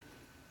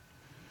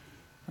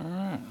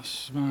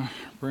This is my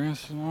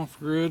Branson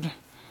off-grid.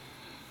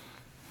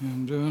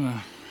 I'm doing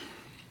a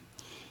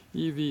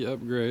EV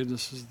upgrade.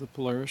 This is the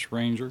Polaris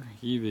Ranger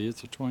EV.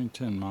 It's a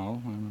 2010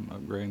 model. I'm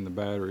upgrading the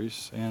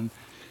batteries, and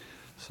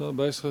so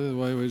basically the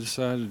way we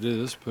decided to do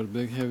this, put a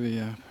big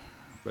heavy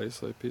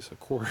basically a piece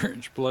of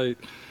 1/4-inch plate,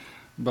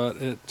 but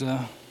it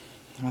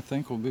I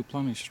think will be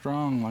plenty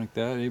strong like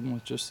that, even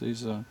with just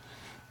these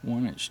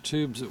 1-inch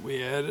tubes that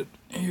we added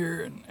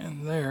here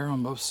and there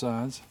on both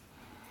sides.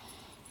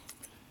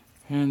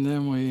 And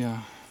then we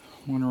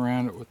went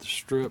around it with the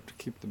strip to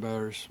keep the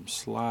batteries from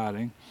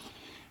sliding.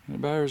 And the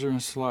batteries are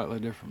in slightly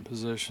different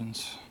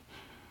positions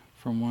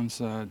from one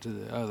side to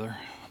the other.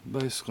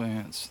 Basically,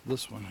 it's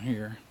this one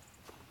here,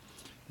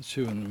 the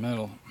two in the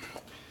middle.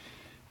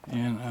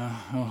 And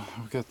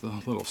I've got the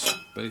little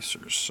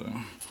spacers, so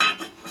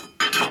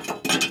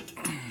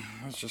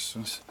let's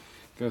just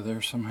go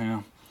there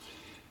somehow.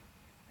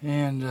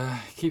 And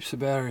keeps the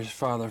batteries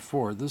farther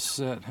forward. This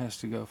set has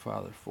to go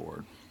farther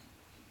forward.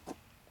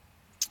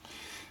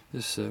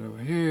 This set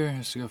over here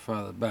has to go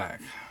farther back.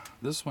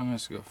 This one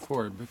has to go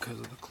forward because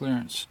of the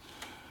clearance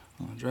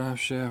on the drive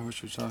shaft,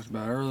 which we talked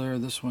about earlier.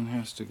 This one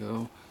has to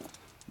go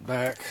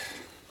back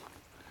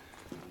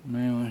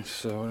mainly,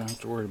 so I don't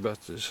have to worry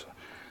about this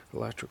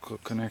electrical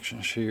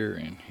connections here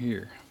and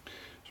here.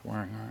 It's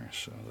wiring harness,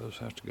 so those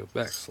have to go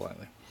back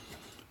slightly.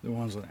 The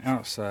ones on the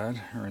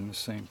outside are in the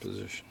same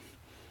position.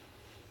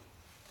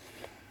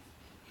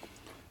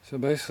 So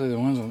basically the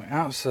ones on the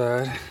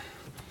outside,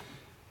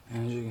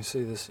 and as you can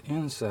see, this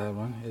inside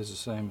one is the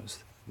same as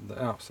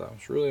the outside.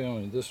 It's really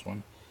only this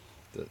one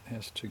that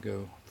has to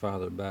go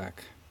farther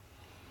back.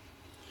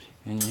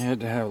 And you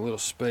had to have a little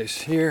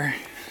space here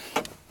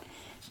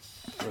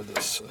for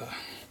this,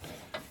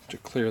 to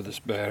clear this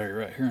battery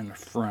right here in the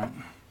front.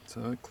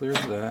 So it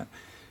clears that.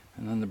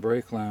 And then the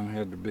brake line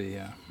had to be,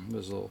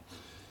 there's a little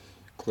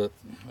clip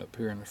up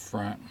here in the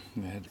front.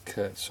 And I had to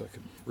cut so I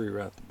could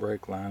reroute the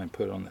brake line and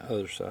put it on the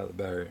other side of the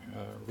battery.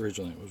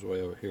 Originally it was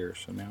way over here,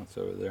 so now it's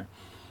over there.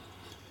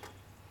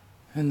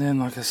 And then,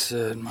 like I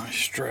said, my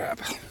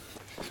strap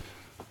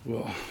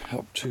will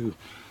help to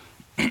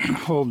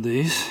hold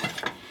these.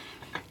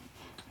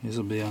 These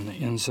will be on the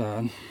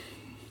inside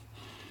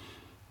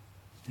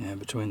and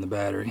between the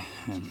battery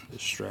and the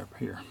strap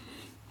here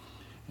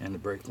and the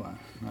brake line.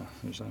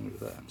 There's under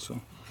that. So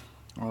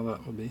all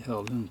that will be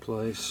held in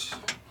place.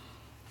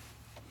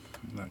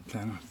 And that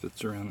kind of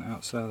fits around the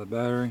outside of the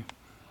battery.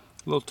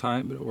 A little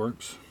tight, but it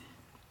works.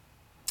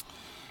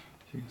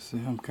 You can see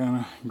I'm kind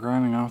of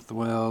grinding off the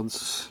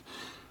welds.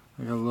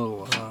 I got a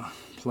little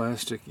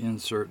plastic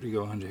insert to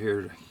go under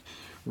here to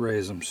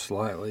raise them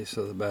slightly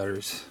so the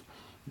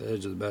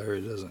edge of the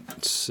battery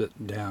doesn't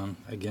sit down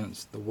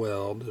against the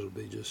weld. It'll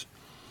be just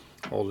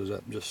hold it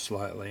up just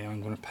slightly.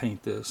 I'm going to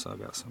paint this. I've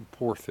got some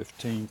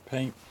Part8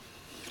 paint,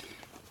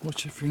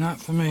 which if you're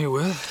not familiar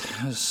with,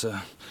 is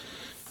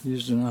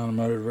used in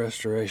automotive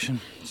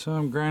restoration. So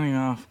I'm grinding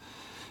off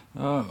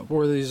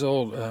where these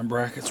old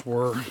brackets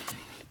were.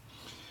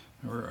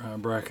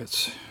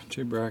 Brackets,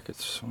 2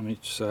 brackets on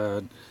each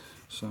side.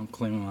 So I'm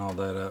cleaning all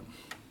that up,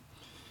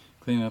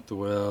 cleaning up the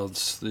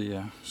welds,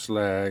 the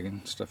slag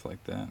and stuff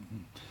like that.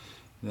 And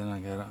then I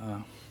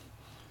gotta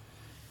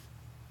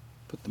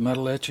put the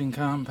metal etching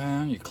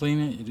compound. You clean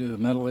it, you do a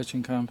metal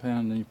etching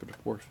compound, then you put a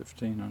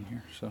Part8 on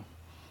here. So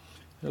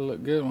it'll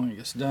look good when it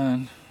gets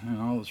done, and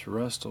all this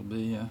rust will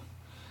be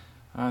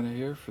out of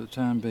here for the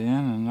time being.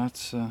 And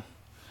that's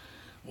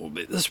will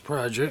be this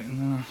project, and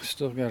then I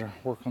still got to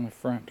work on the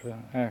front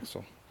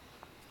axle.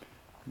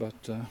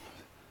 But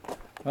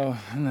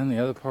oh, and then the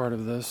other part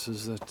of this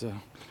is that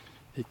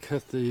he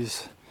cut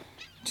these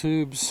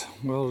tubes,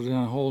 welded in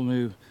a whole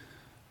new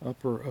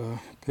upper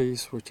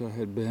piece, which I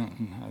had bent,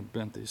 and I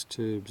bent these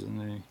tubes, and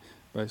they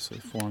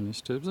basically formed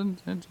these tubes,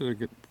 and did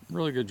a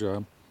really good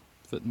job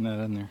fitting that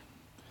in there.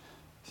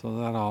 So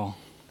that all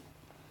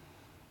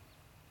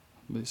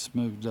be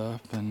smoothed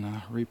up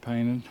and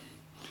repainted.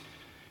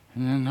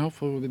 And then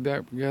hopefully we'll be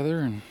back together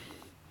and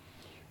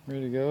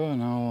ready to go,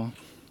 and I'll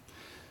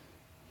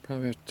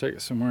probably have to take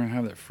it somewhere and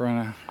have that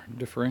front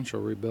differential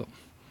rebuilt.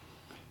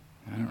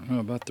 I don't know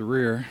about the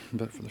rear,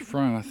 but for the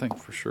front I think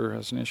for sure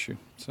has an issue.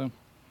 So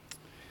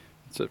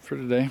that's it for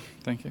today.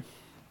 Thank you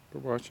for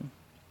watching.